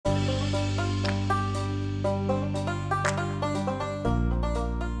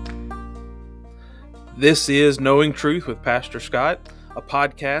This is Knowing Truth with Pastor Scott, a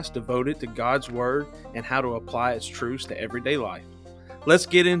podcast devoted to God's Word and how to apply its truths to everyday life. Let's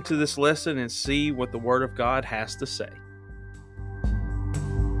get into this lesson and see what the Word of God has to say.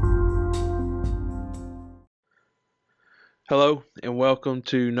 Hello, and welcome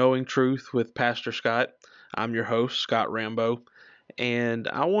to Knowing Truth with Pastor Scott. I'm your host, Scott Rambo, and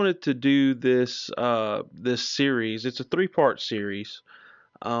I wanted to do this series. It's a three-part series.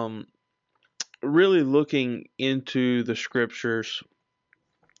 Really looking into the scriptures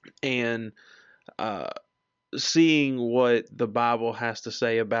and seeing what the Bible has to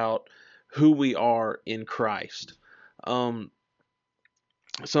say about who we are in Christ. Somebody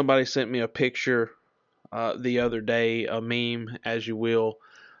sent me a picture the other day, a meme, as you will,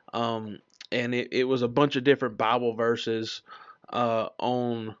 and it was a bunch of different Bible verses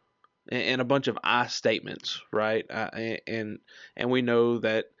on and a bunch of I statements, right? And we know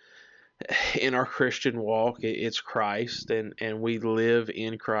that in our Christian walk, it's Christ, and we live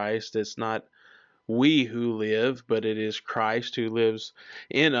in Christ. It's not we who live, but it is Christ who lives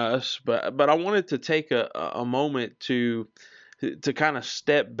in us. But I wanted to take a moment to kind of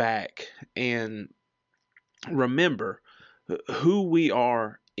step back and remember who we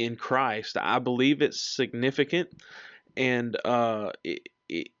are in Christ. I believe it's significant, and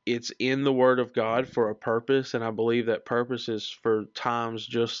it's in the Word of God for a purpose, and I believe that purpose is for times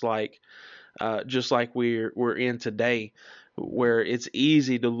just like we're in today, where it's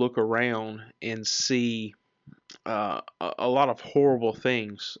easy to look around and see a lot of horrible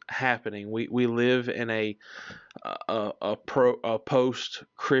things happening. We live in a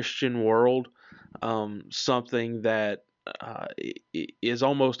post-Christian world, something that is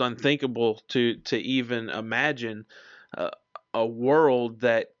almost unthinkable to even imagine, a world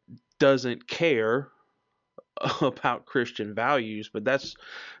that doesn't care about Christian values, but that's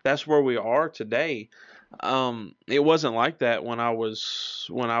where we are today. It wasn't like that when I was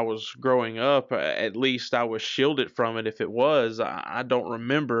growing up. At least I was shielded from it. If it was, I don't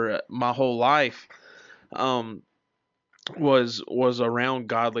remember my whole life was around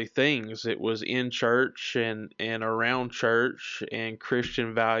godly things. It was in church and around church, and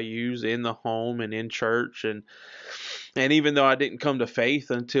Christian values in the home and in church, and even though I didn't come to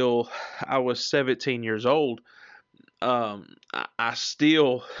faith until I was 17 years old, I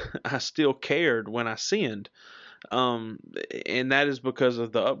still cared when I sinned, and that is because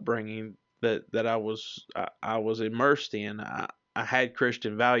of the upbringing that I was immersed in. I had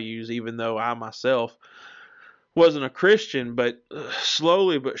Christian values, even though I myself wasn't a Christian. But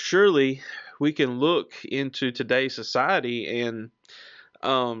slowly but surely, we can look into today's society and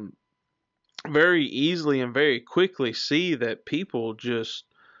very easily and very quickly see that people just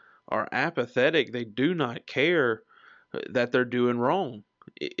are apathetic. They do not care that they're doing wrong.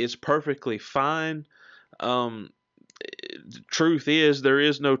 It's perfectly fine. Truth is, there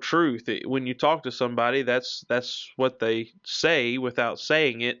is no truth. When you talk to somebody, that's what they say without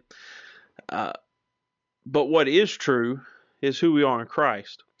saying it. But what is true is who we are in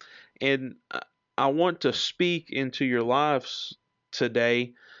Christ. And I want to speak into your lives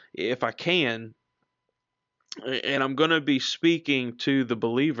today, if I can. And I'm going to be speaking to the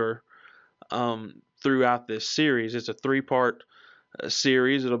believer throughout this series. It's a three-part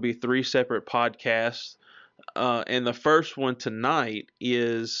series. It'll be three separate podcasts. And the first one tonight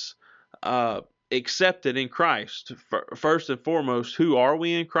is accepted in Christ. First and foremost, who are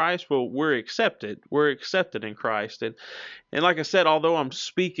we in Christ? Well, we're accepted. We're accepted in Christ. And like I said, although I'm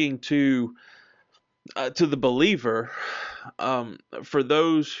speaking to the believer, for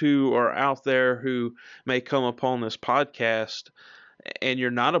those who are out there who may come upon this podcast and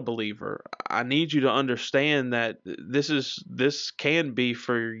you're not a believer, I need you to understand that this can be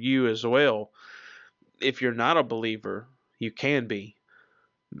for you as well. If you're not a believer, you can be.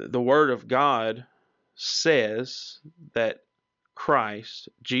 The Word of God says that Christ,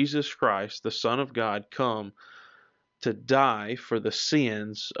 Jesus Christ, the Son of God, come to die for the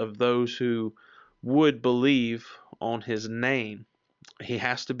sins of those who would believe on His name. He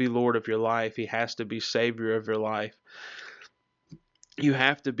has to be Lord of your life. He has to be Savior of your life. You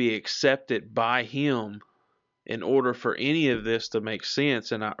have to be accepted by Him in order for any of this to make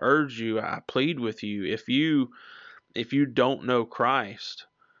sense. And I urge you, I plead with you, if you don't know Christ,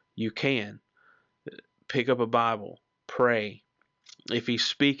 you can pick up a Bible, pray. If He's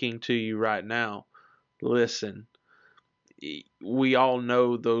speaking to you right now, listen. We all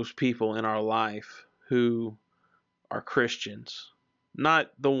know those people in our life who are Christians. Not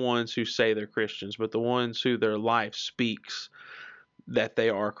the ones who say they're Christians, but the ones who their life speaks that they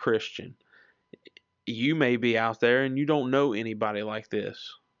are Christian. You may be out there and you don't know anybody like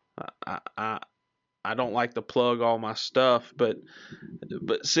this. I don't like to plug all my stuff, but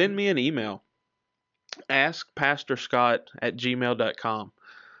send me an email. Ask Pastor Scott at gmail.com.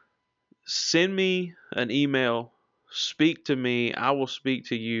 Send me an email. Speak to me. I will speak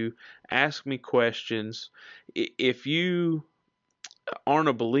to you. Ask me questions. If you aren't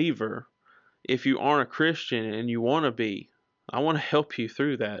a believer, if you aren't a Christian and you want to be, I want to help you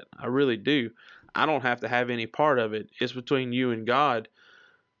through that. I really do. I don't have to have any part of it. It's between you and God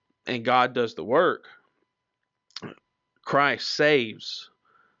does the work. Christ saves.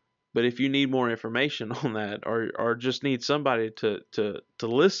 But if you need more information on that, or just need somebody to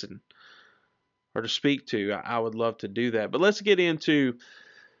listen or to speak to, I would love to do that. But let's get into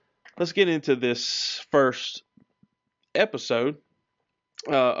this first episode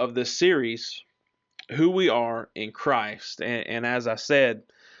of this series, who we are in Christ. And as I said,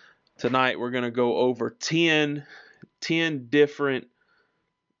 tonight we're going to go over 10 different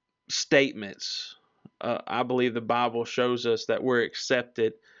statements. I believe the Bible shows us that we're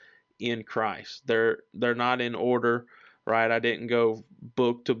accepted in Christ. They're not in order, right? I didn't go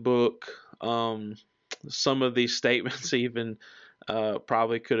book to book. Some of these statements even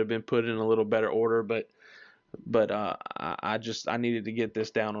probably could have been put in a little better order, but I needed to get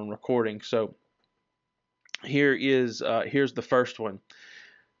this down on recording. So here's the first one.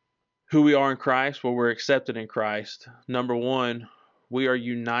 Who we are in Christ? Well, we're accepted in Christ. Number one, we are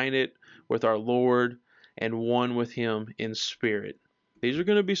united with our Lord and one with Him in spirit. These are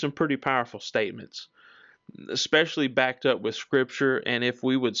going to be some pretty powerful statements, especially backed up with Scripture. And if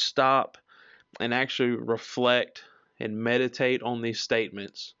we would stop and actually reflect and meditate on these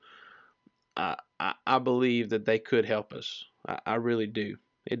statements, I believe that they could help us. I really do.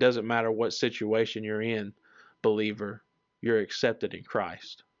 It doesn't matter what situation you're in, believer, you're accepted in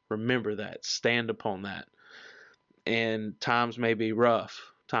Christ. Remember that. Stand upon that. And times may be rough.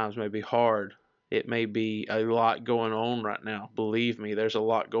 Times may be hard. It may be a lot going on right now. Believe me, there's a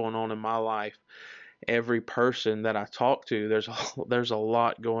lot going on in my life. Every person that I talk to, there's a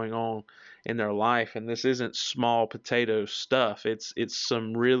lot going on in their life, and this isn't small potato stuff. It's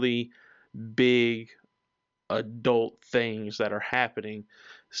some really big adult things that are happening.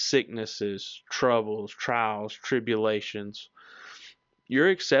 Sicknesses, troubles, trials, tribulations. You're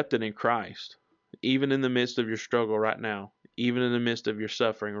accepted in Christ, even in the midst of your struggle right now, even in the midst of your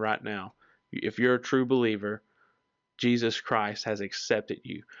suffering right now. If you're a true believer, Jesus Christ has accepted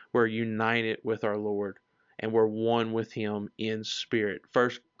you. We're united with our Lord, and we're one with Him in spirit.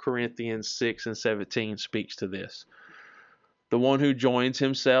 1 Corinthians 6 and 17 speaks to this. The one who joins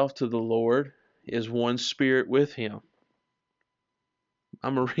himself to the Lord is one spirit with Him.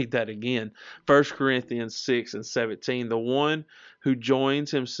 I'm going to read that again. 1 Corinthians 6 and 17. The one who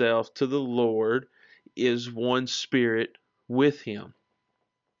joins himself to the Lord is one spirit with Him.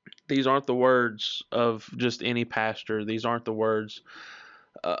 These aren't the words of just any pastor. These aren't the words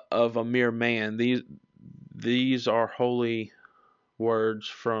of a mere man. These are holy words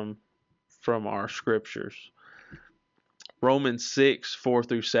from our scriptures. Romans 6, 4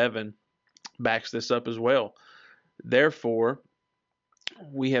 through 7 backs this up as well. Therefore,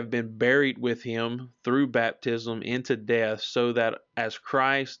 we have been buried with Him through baptism into death, so that as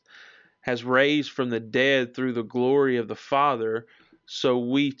Christ has raised from the dead through the glory of the Father, so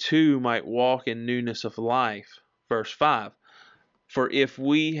we too might walk in newness of life. Verse 5. For if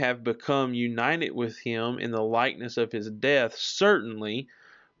we have become united with Him in the likeness of His death, certainly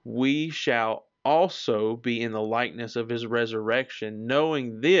we shall also be in the likeness of His resurrection,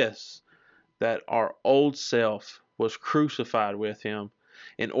 knowing this, that our old self was crucified with Him,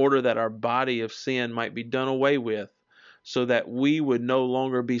 in order that our body of sin might be done away with, so that we would no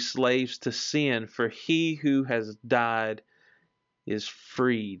longer be slaves to sin, for he who has died is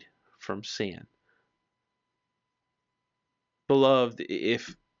freed from sin. Beloved,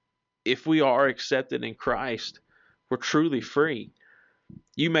 if we are accepted in Christ, we're truly free.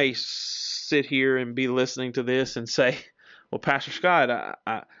 You may sit here and be listening to this and say, well, Pastor Scott,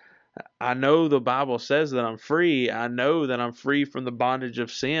 I know the Bible says that I'm free. I know that I'm free from the bondage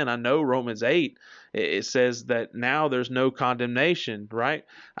of sin. I know Romans 8, it says that now there's no condemnation, right?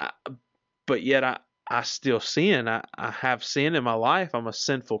 But yet I still sin. I have sin in my life. I'm a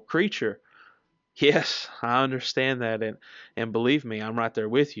sinful creature. Yes, I understand that, and believe me, I'm right there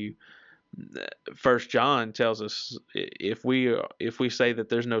with you. 1 John tells us if we say that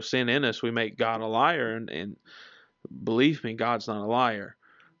there's no sin in us, we make God a liar, and believe me, God's not a liar.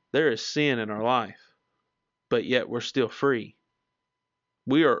 There is sin in our life, but yet we're still free.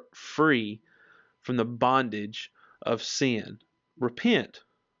 We are free from the bondage of sin. Repent.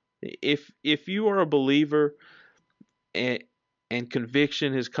 If you are a believer and and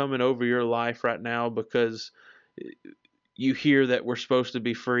conviction is coming over your life right now because you hear that we're supposed to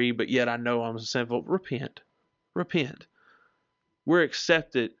be free, but yet I know I'm sinful, repent. Repent. We're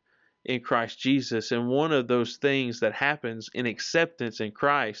accepted in Christ Jesus. And one of those things that happens in acceptance in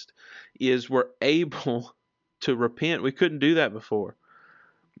Christ is we're able to repent. We couldn't do that before.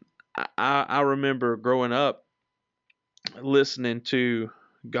 I remember growing up listening to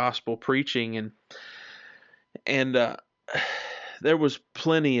gospel preaching, and there was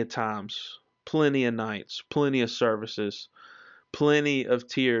plenty of times, plenty of nights, plenty of services, plenty of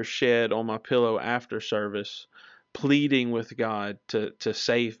tears shed on my pillow after service, pleading with God to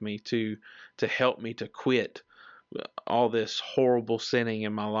save me, to help me to quit all this horrible sinning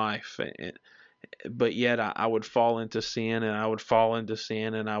in my life. But yet I would fall into sin, and I would fall into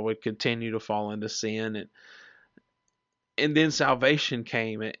sin, and I would continue to fall into sin, and then salvation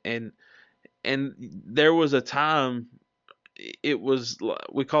came, and there was a time, it was,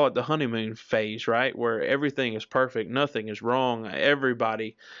 we call it the honeymoon phase, right, where everything is perfect, nothing is wrong,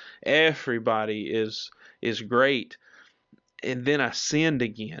 everybody is great. And then I sinned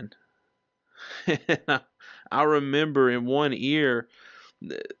again. I remember in one ear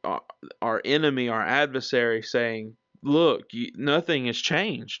our enemy, our adversary, saying, look, nothing has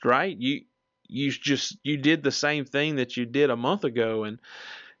changed, right? You did the same thing that you did a month ago,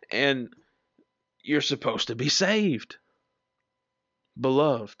 and you're supposed to be saved.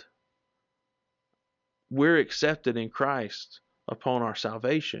 Beloved, we're accepted in Christ upon our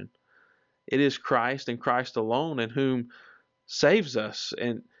salvation. It is Christ and Christ alone in whom saves us.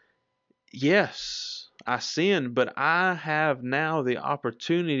 And yes, I sinned, but I have now the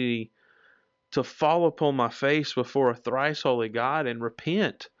opportunity to fall upon my face before a thrice holy God and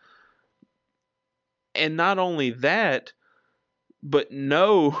repent. And not only that, but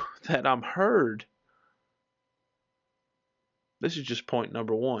know that I'm heard. This is just point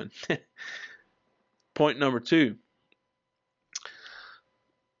number one. Point number two,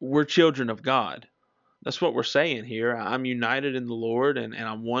 we're children of God. That's what we're saying here. I'm united in the Lord, and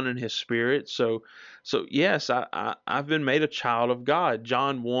I'm one in His Spirit. So yes, I've been made a child of God.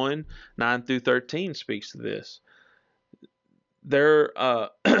 John 1:9-13 speaks to this. There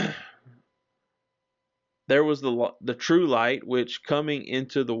there was the true light, which coming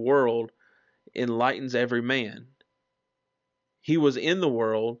into the world enlightens every man. He was in the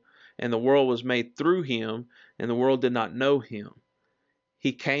world, and the world was made through Him, and the world did not know Him.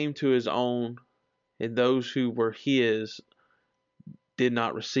 He came to His own, and those who were His did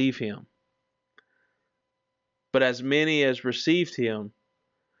not receive Him. But as many as received Him,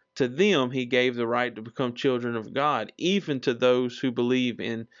 to them He gave the right to become children of God, even to those who believe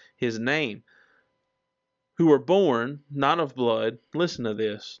in His name, who were born not of blood, listen to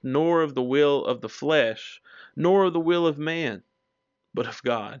this, nor of the will of the flesh, nor of the will of man, but of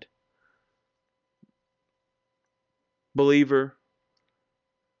God. Believer,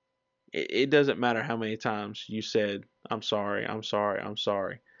 it doesn't matter how many times you said, I'm sorry, I'm sorry, I'm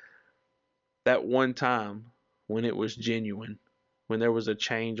sorry. That one time when it was genuine, when there was a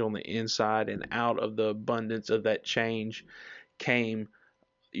change on the inside, and out of the abundance of that change came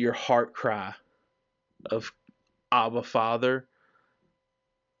your heart cry of Abba, Father,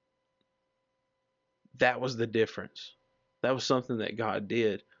 that was the difference. That was something that God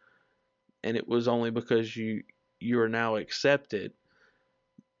did. And it was only because you are now accepted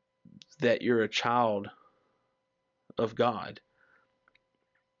that you're a child of God.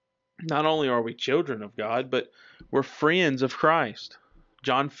 Not only are we children of God, but we're friends of Christ.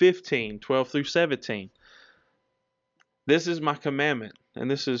 John 15:12-17. This is my commandment, and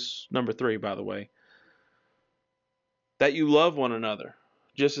this is number 3, by the way, that you love one another,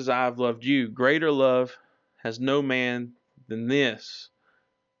 just as I have loved you. Greater love has no man than this,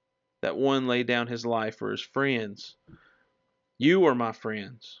 that one lay down his life for his friends. You are my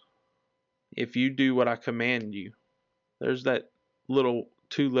friends if you do what I command you. There's that little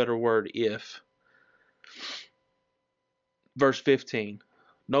 2-letter word, if. Verse 15.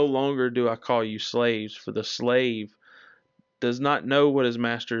 No longer do I call you slaves, for the slave does not know what his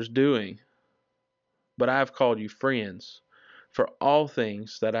master is doing. But I have called you friends, for all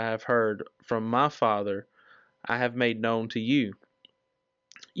things that I have heard from my Father I have made known to you.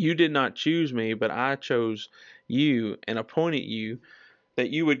 You did not choose me, but I chose you and appointed you that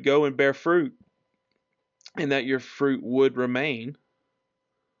you would go and bear fruit, and that your fruit would remain,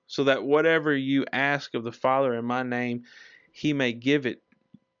 so that whatever you ask of the Father in my name, He may give it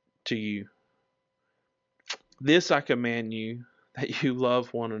to you. This I command you, that you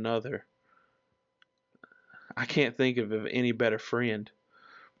love one another. I can't think of any better friend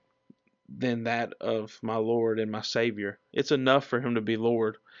than that of my Lord and my Savior. It's enough for him to be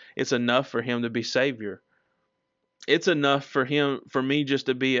Lord. It's enough for him to be Savior. It's enough for me just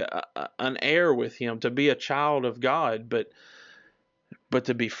to be an heir with him, to be a child of God, but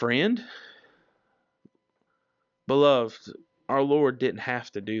to be friend? Beloved, our Lord didn't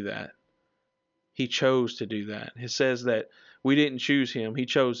have to do that. He chose to do that. It says that we didn't choose him. He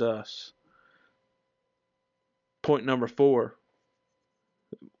chose us. Point number 4.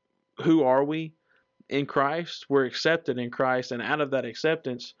 Who are we in Christ? We're accepted in Christ, and out of that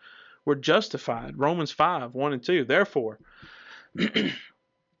acceptance, we're justified. Romans 5, 1 and 2. Therefore,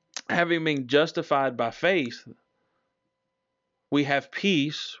 having been justified by faith, we have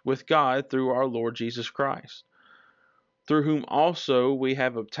peace with God through our Lord Jesus Christ, through whom also we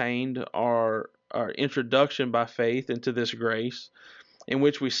have obtained our introduction by faith into this grace, in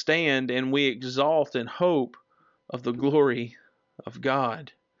which we stand, and we exalt in hope of the glory of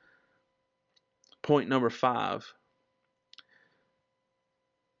God. Point number 5.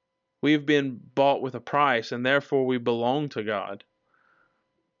 We have been bought with a price, and therefore we belong to God.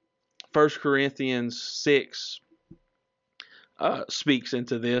 1 Corinthians 6 speaks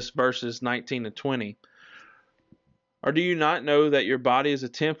into this, verses 19 and 20. Or do you not know that your body is a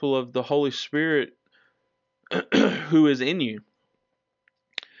temple of the Holy Spirit who is in you,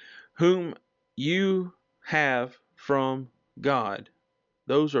 whom you have from God?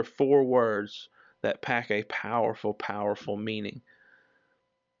 Those are 4 words that pack a powerful, powerful meaning.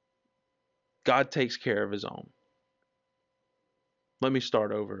 God takes care of his own. Let me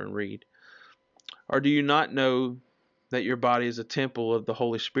start over and read. Or do you not know that your body is a temple of the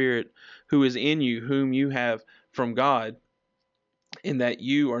Holy Spirit who is in you, whom you have from God, and that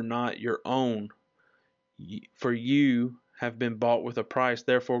you are not your own? For you have been bought with a price.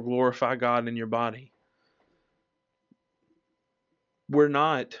 Therefore glorify God in your body. We're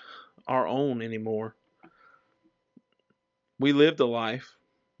not our own anymore. We lived a life.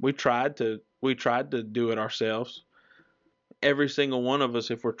 We tried to do it ourselves. Every single one of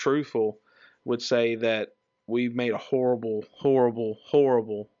us, if we're truthful, would say that we've made a horrible, horrible,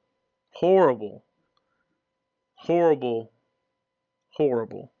 horrible, horrible, horrible,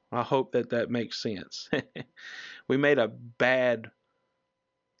 horrible. I hope that makes sense. We made a bad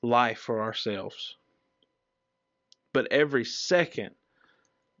life for ourselves. But every second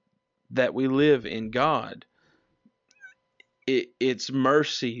that we live in God, it's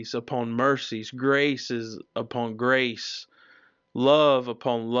mercies upon mercies, graces upon grace, love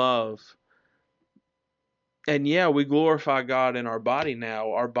upon love. And yeah, we glorify God in our body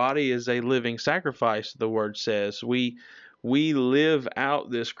now. Our body is a living sacrifice, the word says. We live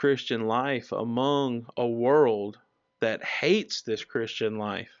out this Christian life among a world that hates this Christian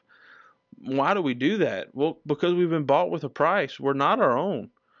life. Why do we do that? Well, because we've been bought with a price. We're not our own.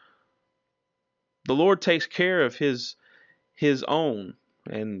 The Lord takes care of his own,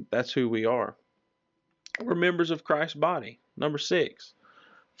 and that's who we are. We're members of Christ's body. Number 6,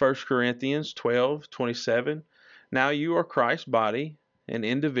 1 Corinthians 12:27. Now you are Christ's body and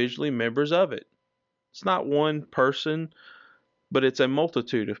individually members of it. It's not one person, but it's a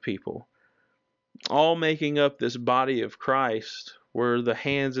multitude of people, all making up this body of Christ. We're the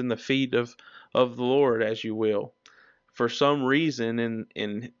hands and the feet of the Lord, as you will. For some reason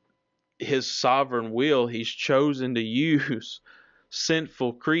in his sovereign will, he's chosen to use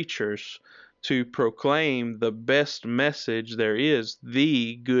sinful creatures to proclaim the best message there is,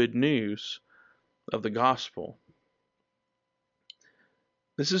 the good news of the gospel.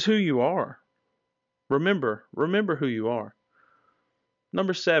 This is who you are. Remember who you are.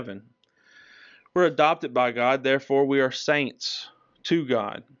 Number 7, we're adopted by God, therefore we are saints to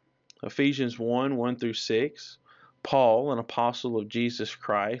God. Ephesians 1 through 6. Paul, an apostle of Jesus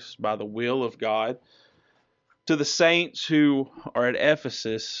Christ, by the will of God, to the saints who are at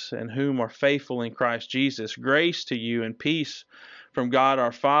Ephesus and whom are faithful in Christ Jesus, grace to you and peace from God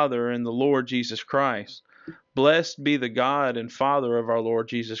our Father and the Lord Jesus Christ. Blessed be the God and Father of our Lord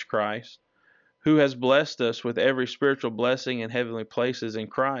Jesus Christ, who has blessed us with every spiritual blessing in heavenly places in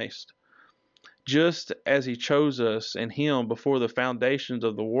Christ, just as he chose us in him before the foundations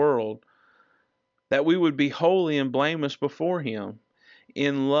of the world, that we would be holy and blameless before him.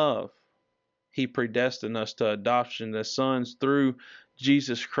 In love, he predestined us to adoption as sons through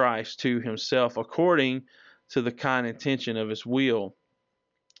Jesus Christ to himself, according to the kind intention of his will,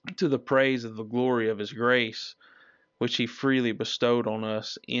 to the praise of the glory of his grace, which he freely bestowed on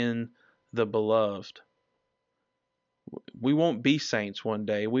us in the beloved. We won't be saints one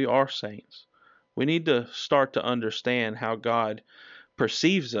day. We are saints. We need to start to understand how God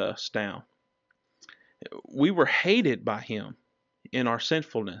perceives us now. We were hated by him in our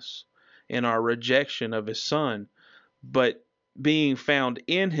sinfulness. in our rejection of his Son, but being found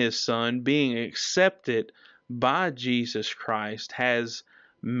in his Son, being accepted by Jesus Christ, has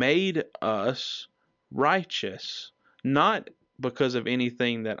made us righteous, not because of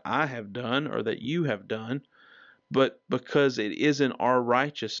anything that I have done or that you have done, but because it isn't our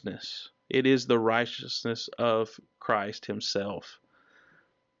righteousness. It is the righteousness of Christ himself.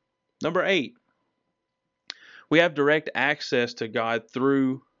 Number 8, we have direct access to God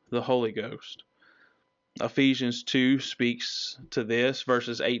through the Holy Ghost. Ephesians 2 speaks to this,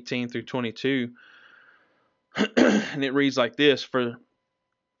 verses 18 through 22, and it reads like this: For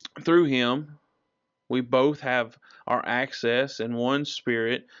through him we both have our access in one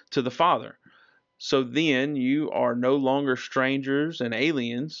Spirit to the Father. So then you are no longer strangers and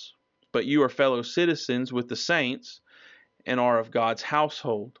aliens, but you are fellow citizens with the saints and are of God's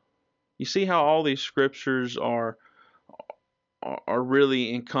household. You see how all these scriptures are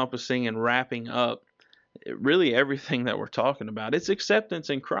really encompassing and wrapping up really everything that we're talking about. It's acceptance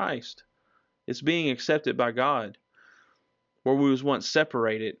in Christ. It's being accepted by God. Where we was once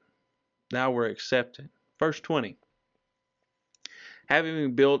separated, now we're accepted. Verse 20. Having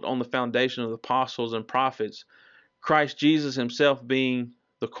been built on the foundation of the apostles and prophets, Christ Jesus himself being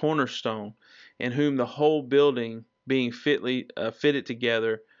the cornerstone, in whom the whole building being fitted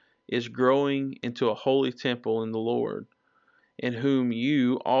together is growing into a holy temple in the Lord, in whom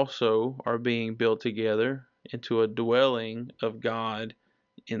you also are being built together into a dwelling of God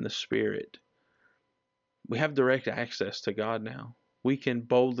in the Spirit. We have direct access to God now. We can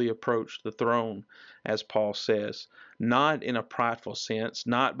boldly approach the throne, as Paul says, not in a prideful sense,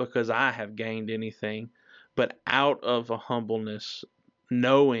 not because I have gained anything, but out of a humbleness,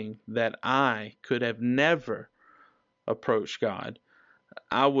 knowing that I could have never approached God.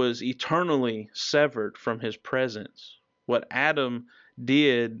 I was eternally severed from his presence. What Adam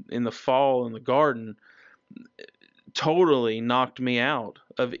did in the fall in the garden totally knocked me out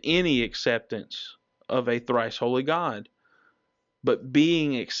of any acceptance of a thrice holy God. But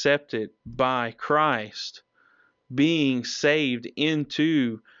being accepted by Christ, being saved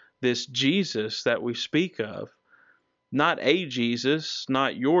into this Jesus that we speak of, not a Jesus,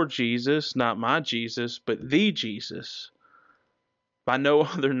 not your Jesus, not my Jesus, but the Jesus. By no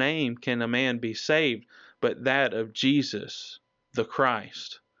other name can a man be saved but that of Jesus, the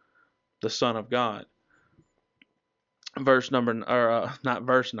Christ, the Son of God. Not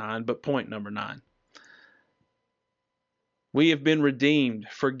verse 9, but point number 9. We have been redeemed,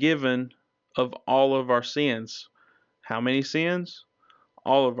 forgiven of all of our sins. How many sins?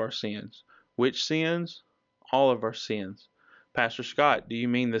 All of our sins. Which sins? All of our sins. Pastor Scott, do you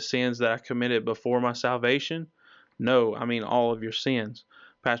mean the sins that I committed before my salvation? No, I mean all of your sins.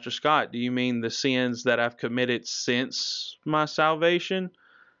 Pastor Scott, do you mean the sins that I've committed since my salvation?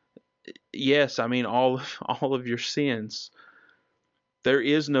 Yes, I mean all of your sins. There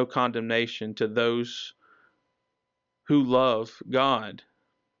is no condemnation to those who love God,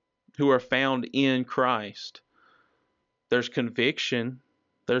 who are found in Christ. There's conviction,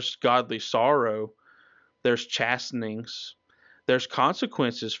 there's godly sorrow, there's chastenings, there's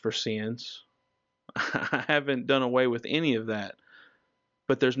consequences for sins. I haven't done away with any of that,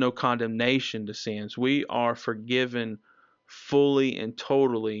 but there's no condemnation to sins. We are forgiven fully and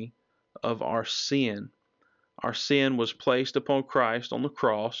totally of our sin. Our sin was placed upon Christ on the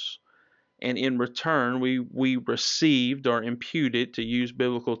cross, and in return we received or imputed, to use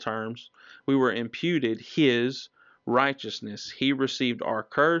biblical terms, we were imputed his righteousness. He received our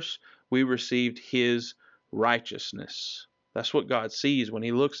curse, we received his righteousness. That's what God sees when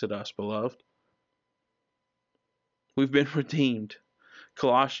he looks at us, beloved. We've been redeemed.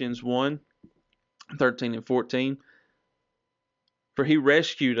 Colossians 1:13 and 14. For he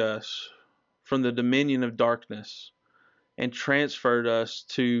rescued us from the dominion of darkness and transferred us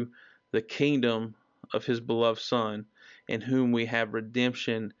to the kingdom of his beloved Son, in whom we have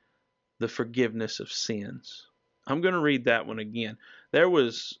redemption, the forgiveness of sins. I'm going to read that one again. There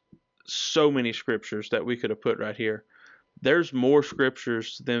was so many scriptures that we could have put right here. There's more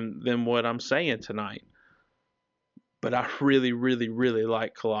scriptures than what I'm saying tonight. But I really, really, really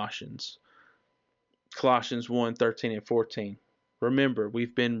like Colossians. Colossians 1:13 and 14. Remember,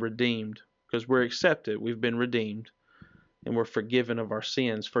 we've been redeemed because we're accepted. We've been redeemed. And we're forgiven of our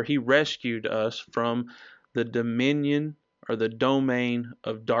sins. For he rescued us from the dominion or the domain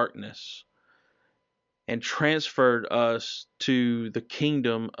of darkness and transferred us to the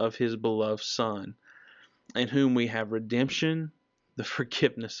kingdom of his beloved Son, in whom we have redemption, the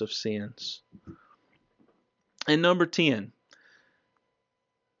forgiveness of sins. And number 10,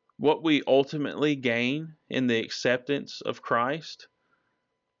 what we ultimately gain in the acceptance of Christ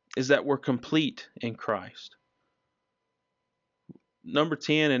is that we're complete in Christ. Number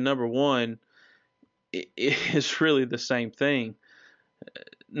 10 and number 1 is really the same thing.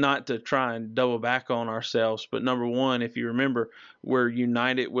 Not to try and double back on ourselves, but number 1, if you remember, we're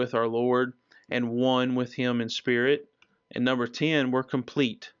united with our Lord and one with Him in spirit. And number 10, we're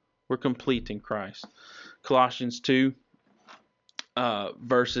complete. We're complete in Christ. Colossians 2,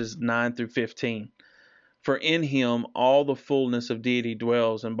 verses 9 through 15. For in Him all the fullness of deity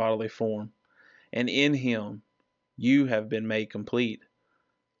dwells in bodily form, and in Him you have been made complete.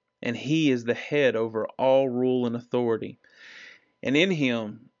 And He is the head over all rule and authority. And in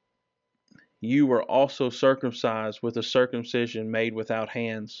Him you were also circumcised with a circumcision made without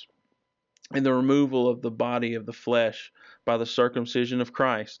hands, in the removal of the body of the flesh by the circumcision of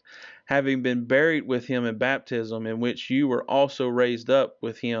Christ, having been buried with Him in baptism, in which you were also raised up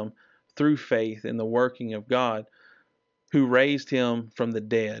with Him through faith in the working of God, who raised Him from the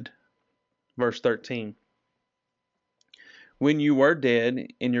dead. Verse 13. When you were dead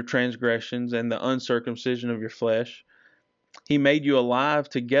in your transgressions and the uncircumcision of your flesh, He made you alive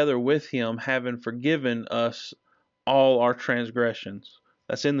together with Him, having forgiven us all our transgressions.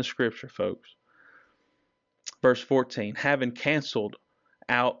 That's in the scripture, folks. Verse 14. Having canceled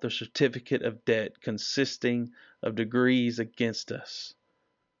out the certificate of debt consisting of degrees against us,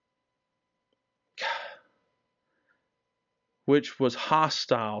 which was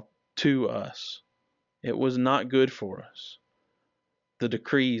hostile to us. It was not good for us. The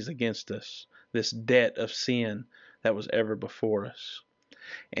decrees against us, this debt of sin that was ever before us.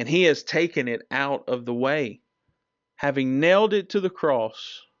 And He has taken it out of the way, having nailed it to the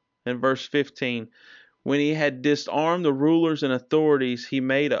cross. In verse 15, when He had disarmed the rulers and authorities, He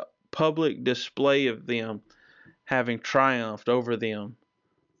made a public display of them, having triumphed over them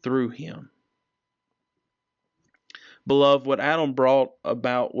through Him. Beloved, what Adam brought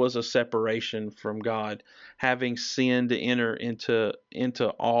about was a separation from God, having sinned to enter into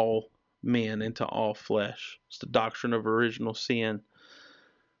all men, into all flesh. It's the doctrine of original sin.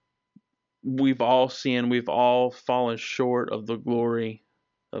 We've all sinned. We've all fallen short of the glory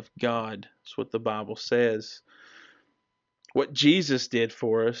of God. That's what the Bible says. What Jesus did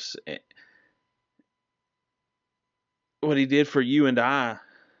for us, what He did for you and I,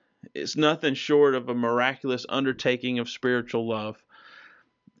 is nothing short of a miraculous undertaking of spiritual love.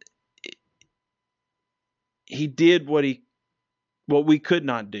 He did what we could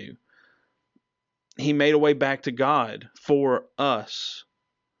not do. He made a way back to God for us.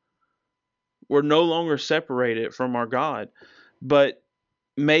 We're no longer separated from our God, but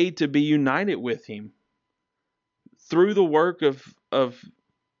made to be united with Him through the work of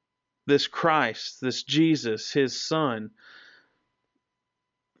this Christ, this Jesus, His Son.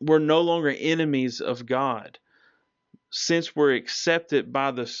 We're no longer enemies of God. Since we're accepted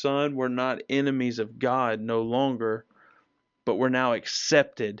by the Son, we're not enemies of God no longer, but we're now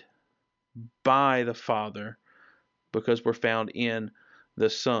accepted by the Father because we're found in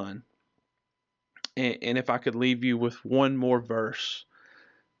the Son. And if I could leave you with one more verse,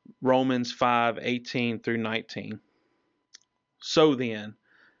 Romans 5:18 through 19. So then,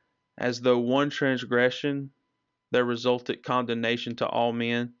 as though one transgression there resulted condemnation to all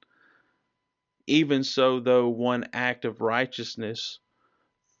men, even so though one act of righteousness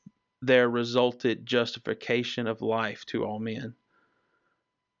there resulted justification of life to all men.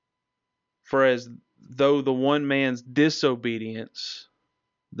 For as though the one man's disobedience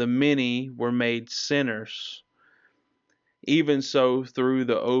the many were made sinners, even so through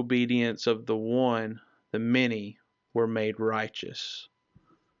the obedience of the one the many were made righteous.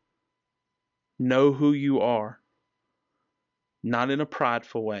 Know who you are, not in a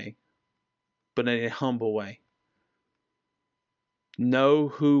prideful way, but in a humble way. Know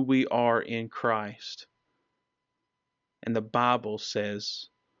who we are in Christ. And the Bible says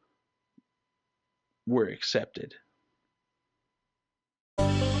we're accepted.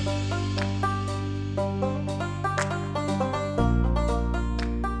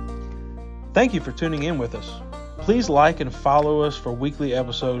 Thank you for tuning in with us. Please like and follow us for weekly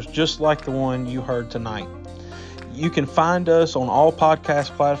episodes just like the one you heard tonight. You can find us on all podcast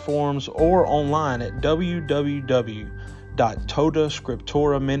platforms or online at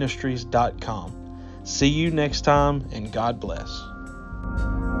www.todascriptoraministries.com. See you next time, and God bless.